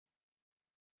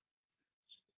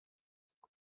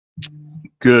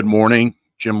Good morning.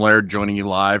 Jim Laird joining you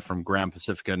live from Grand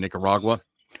Pacifica, Nicaragua.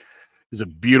 It's a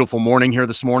beautiful morning here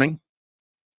this morning.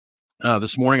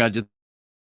 This morning I did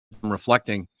some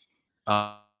reflecting.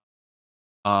 Uh,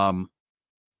 um,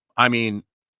 I mean,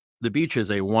 the beach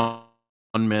is a 1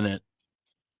 minute,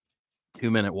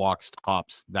 2 minute walks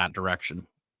tops that direction.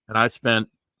 And I spent,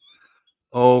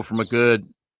 from a good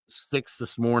 6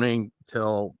 this morning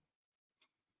till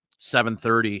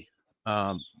 7:30,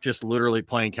 just literally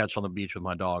playing catch on the beach with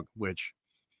my dog, which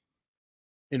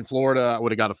in Florida, I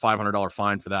would have got a $500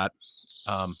 fine for that.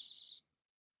 Um,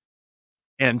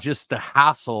 and just the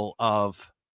hassle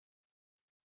of,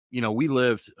 we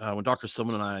lived when Dr.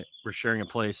 Stillman and I were sharing a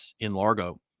place in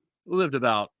Largo. We lived it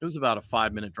was about a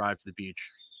 5 minute drive to the beach,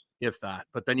 if that.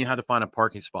 But then you had to find a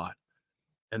parking spot.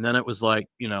 And then it was like,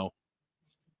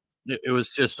 it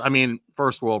was just, I mean,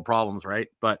 first world problems, right?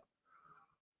 But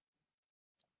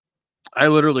I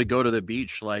literally go to the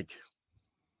beach like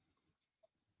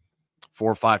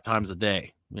 4 or 5 times a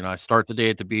day. I start the day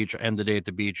at the beach, end the day at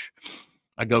the beach.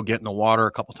 I go get in the water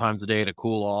a couple times a day to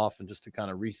cool off and just to kind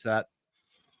of reset.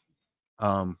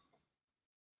 Um,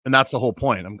 and that's the whole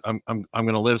point. I'm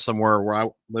going to live somewhere where I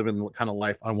live in the kind of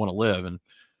life I want to live, and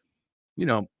you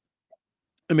know,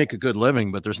 I make a good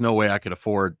living, but there's no way I could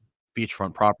afford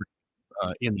beachfront property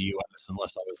in the U.S.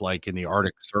 unless I was like in the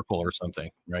Arctic Circle or something,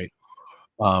 right?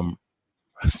 Um,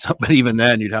 so, but even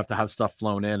then, you'd have to have stuff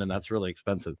flown in, and that's really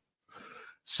expensive.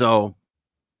 So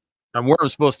I'm where I'm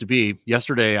supposed to be.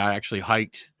 Yesterday, I actually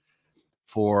hiked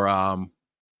for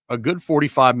a good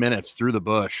 45 minutes through the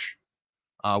bush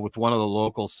with one of the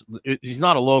locals. He's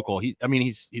not a local. I mean,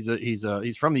 he's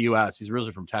from the U.S. He's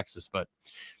originally from Texas, but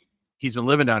he's been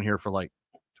living down here for like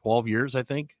 12 years, I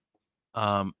think.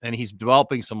 And he's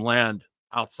developing some land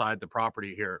outside the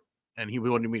property here, and he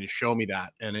wanted me to show me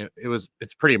that, and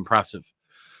it's pretty impressive.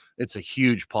 It's a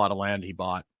huge plot of land he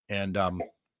bought, and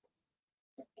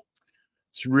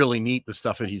it's really neat the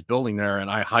stuff that he's building there. And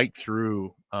I hiked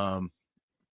through.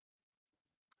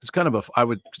 It's kind of I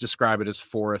would describe it as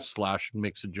forest slash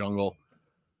mix of jungle,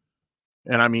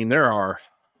 and I mean there are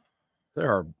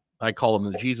I call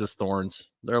them the Jesus thorns.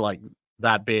 They're like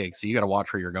that big, so you got to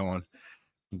watch where you're going.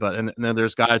 But and then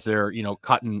there's guys there,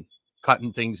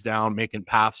 cutting things down, making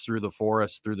paths through the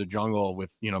forest, through the jungle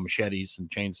with machetes and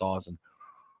chainsaws, and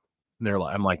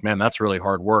I'm like, man, that's really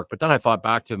hard work. But then I thought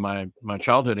back to my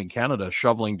childhood in Canada,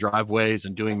 shoveling driveways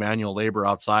and doing manual labor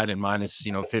outside in minus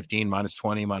 15, minus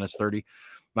 20, minus 30,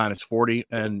 minus 40,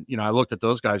 and I looked at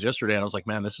those guys yesterday and I was like,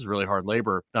 man, this is really hard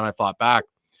labor. Then I thought back,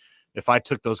 if I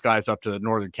took those guys up to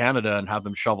northern Canada and have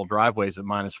them shovel driveways at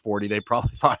minus 40, they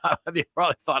probably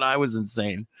thought I was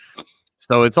insane.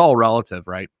 So it's all relative,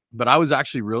 right? But I was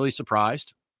actually really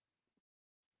surprised.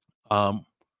 Um,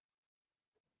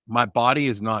 my body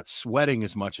is not sweating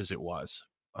as much as it was.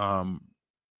 Um,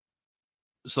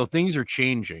 so things are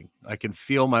changing. I can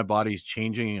feel my body's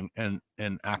changing and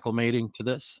acclimating to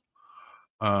this,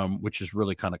 which is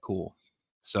really kind of cool.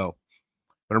 So,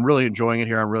 but I'm really enjoying it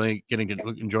here. I'm really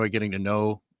enjoy getting to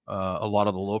know a lot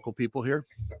of the local people here,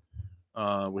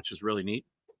 which is really neat,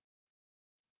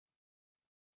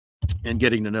 and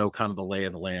getting to know kind of the lay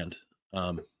of the land.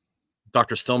 Um,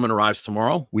 Dr. Stillman arrives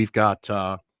tomorrow. We've got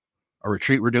a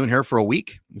retreat we're doing here for a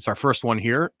week. It's our first one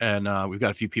here, and we've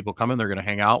got a few people coming. They're going to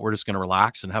hang out. We're just going to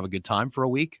relax and have a good time for a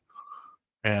week,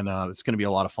 and it's going to be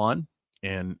a lot of fun.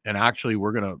 And actually,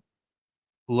 we're going to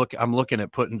look. I'm looking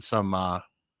at putting some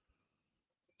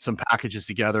packages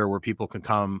together where people can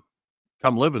come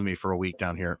live with me for a week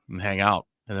down here and hang out.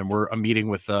 And then I'm meeting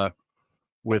with the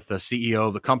CEO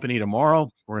of the company tomorrow.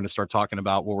 We're going to start talking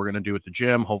about what we're going to do at the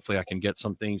gym. Hopefully, I can get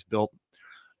some things built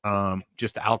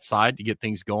just outside to get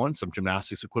things going. Some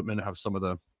gymnastics equipment. Have some of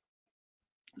the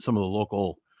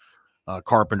local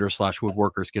carpenters slash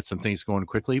woodworkers get some things going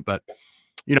quickly. But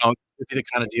it'd be the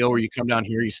kind of deal where you come down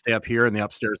here, you stay up here in the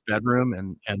upstairs bedroom,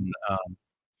 and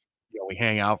we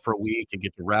hang out for a week. You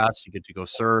get to rest. You get to go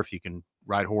surf. You can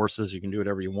ride horses. You can do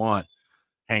whatever you want.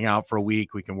 Hang out for a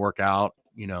week. We can work out.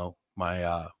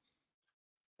 My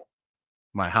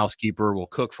housekeeper will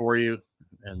cook for you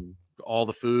and all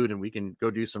the food, and we can go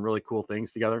do some really cool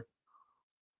things together.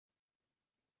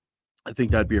 I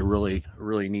think that'd be a really,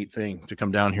 really neat thing to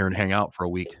come down here and hang out for a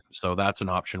week. So that's an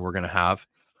option we're going to have.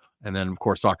 And then, of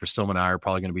course, Dr. Stillman and I are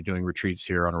probably going to be doing retreats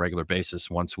here on a regular basis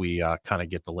once we kind of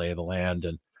get the lay of the land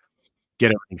and get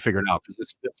everything figured out, because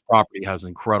this property has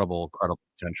incredible, incredible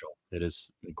potential. It is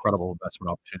an incredible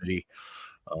investment opportunity.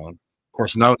 Of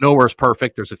course, nowhere's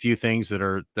perfect. There's a few things that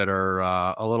are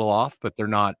a little off, but they're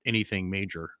not anything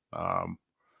major.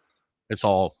 It's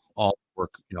all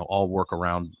work, all work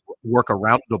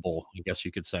aroundable, I guess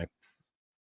you could say.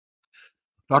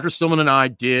 Dr. Stillman and I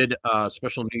did a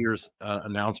special New Year's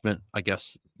announcement, I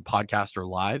guess, podcast or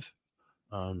live.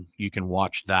 You can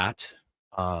watch that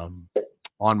um,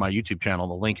 on my YouTube channel.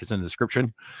 The link is in the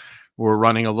description. We're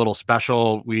running a little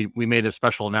special. We made a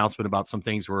special announcement about some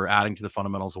things we're adding to the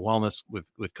fundamentals of wellness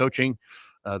with coaching.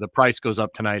 The price goes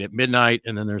up tonight at midnight,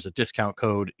 and then there's a discount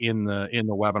code in the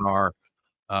webinar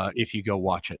if you go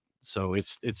watch it. So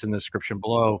it's in the description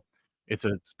below. It's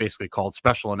basically called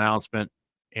special announcement,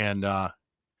 and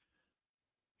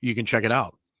you can check it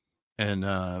out. And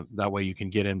that way you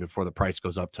can get in before the price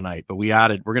goes up tonight. But we're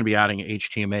going to be adding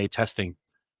HTMA testing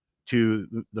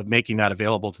to the making that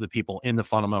available to the people in the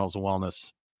fundamentals of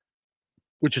wellness,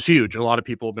 which is huge. A lot of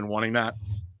people have been wanting that.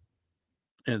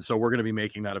 And so we're going to be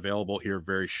making that available here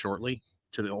very shortly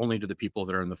only to the people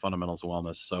that are in the fundamentals of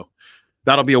wellness. So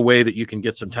that'll be a way that you can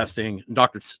get some testing.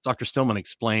 Dr. Stillman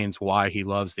explains why he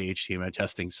loves the HTMA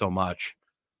testing so much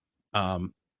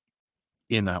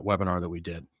in that webinar that we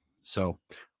did. So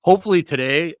hopefully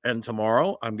today and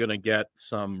tomorrow, I'm going to get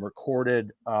some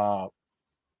recorded, going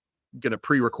to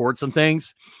pre-record some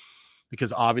things,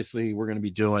 because obviously we're going to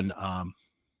be doing, a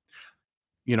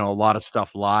lot of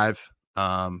stuff live.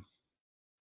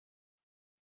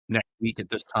 Next week at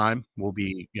this time, we'll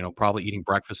be, probably eating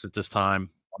breakfast at this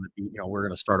time on the beach. We're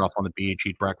going to start off on the beach,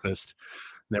 eat breakfast,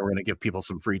 and then we're going to give people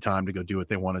some free time to go do what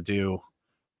they want to do.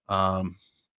 And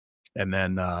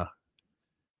then,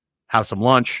 have some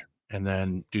lunch, and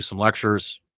then do some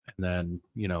lectures, and then,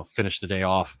 finish the day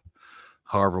off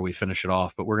however we finish it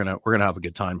off. But we're going to have a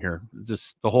good time here.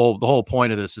 Just the whole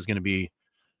point of this is going to be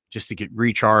just to get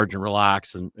recharge and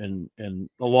relax. And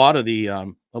a lot of these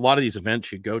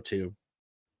events you go to,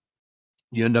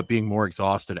 you end up being more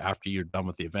exhausted after you're done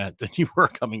with the event than you were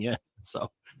coming in. So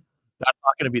that's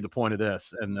not going to be the point of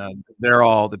this. And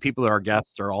the people that are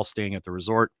guests are all staying at the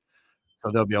resort, so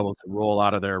they'll be able to roll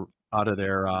out of their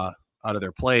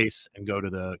place and go to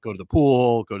the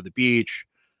pool, go to the beach.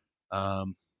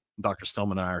 Dr.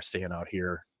 Stillman and I are staying out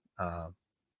here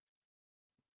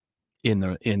in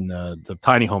the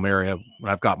tiny home area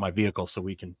when I've got my vehicle, so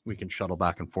we can shuttle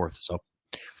back and forth. So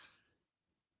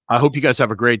I hope you guys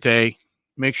have a great day.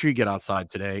 Make sure you get outside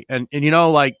today. And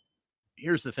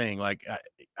here's the thing. Like,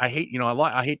 I hate,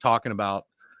 I hate talking about,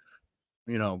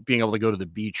 being able to go to the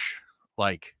beach,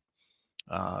 like,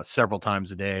 several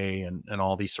times a day and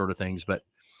all these sort of things. But,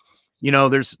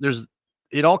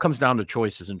 it all comes down to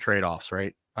choices and trade-offs,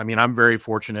 right? I mean, I'm very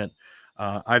fortunate.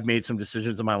 I've made some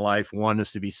decisions in my life. One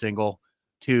is to be single.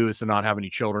 Two is to not have any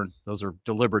children. Those are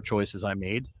deliberate choices I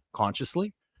made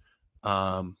consciously.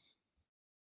 And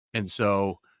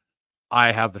so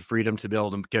I have the freedom to be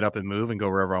able to get up and move and go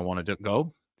wherever I want to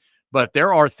go. But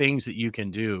there are things that you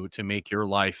can do to make your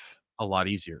life a lot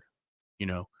easier,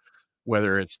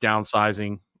 whether it's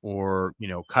downsizing or,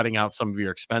 cutting out some of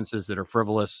your expenses that are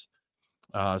frivolous.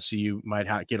 So you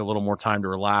might get a little more time to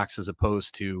relax as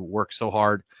opposed to work so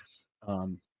hard.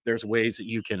 There's ways that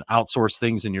you can outsource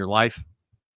things in your life.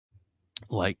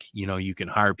 Like, you can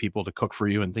hire people to cook for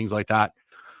you and things like that,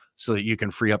 so that you can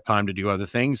free up time to do other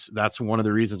things. That's one of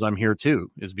the reasons I'm here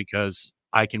too, is because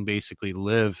I can basically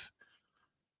live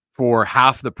for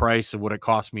half the price of what it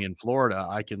cost me in Florida.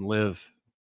 I can live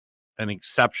an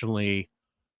exceptionally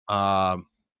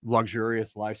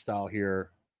luxurious lifestyle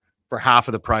here for half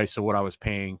of the price of what I was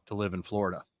paying to live in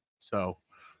Florida. So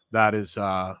that is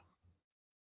one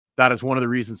of the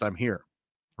reasons I'm here,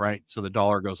 right? So the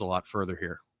dollar goes a lot further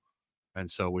here. And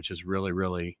so, which is really,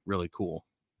 really, really cool.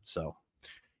 So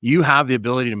you have the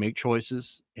ability to make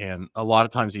choices, and a lot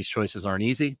of times these choices aren't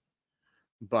easy,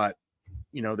 but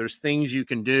there's things you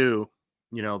can do,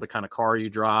 the kind of car you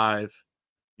drive,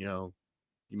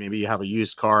 maybe you have a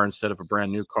used car instead of a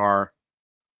brand new car,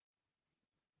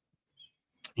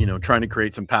 trying to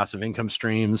create some passive income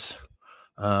streams.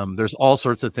 There's all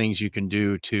sorts of things you can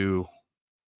do to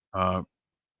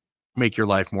make your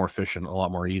life more efficient, a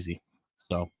lot more easy.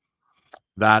 So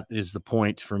that is the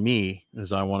point for me,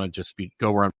 is I want to just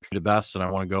go where I'm the best, and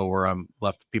I want to go where I'm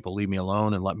left. People leave me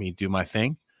alone and let me do my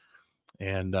thing.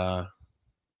 And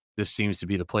this seems to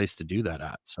be the place to do that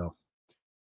at. So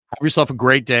have yourself a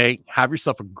great day. Have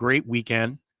yourself a great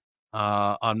weekend.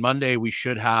 On Monday, we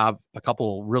should have a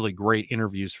couple really great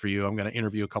interviews for you. I'm going to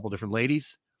interview a couple different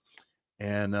ladies,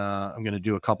 and I'm going to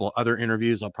do a couple other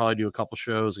interviews. I'll probably do a couple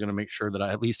shows. I'm going to make sure that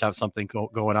I at least have something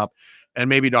going up, and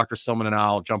maybe Dr. Stillman and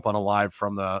I'll jump on a live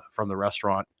from the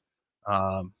restaurant,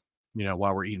 while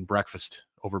we're eating breakfast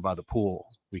over by the pool.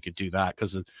 We could do that,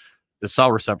 because the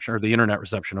cell reception, or the internet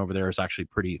reception over there, is actually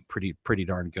pretty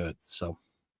darn good. So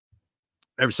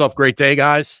have yourself a great day,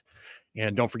 guys.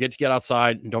 And don't forget to get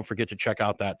outside, and don't forget to check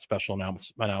out that special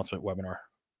announcement webinar.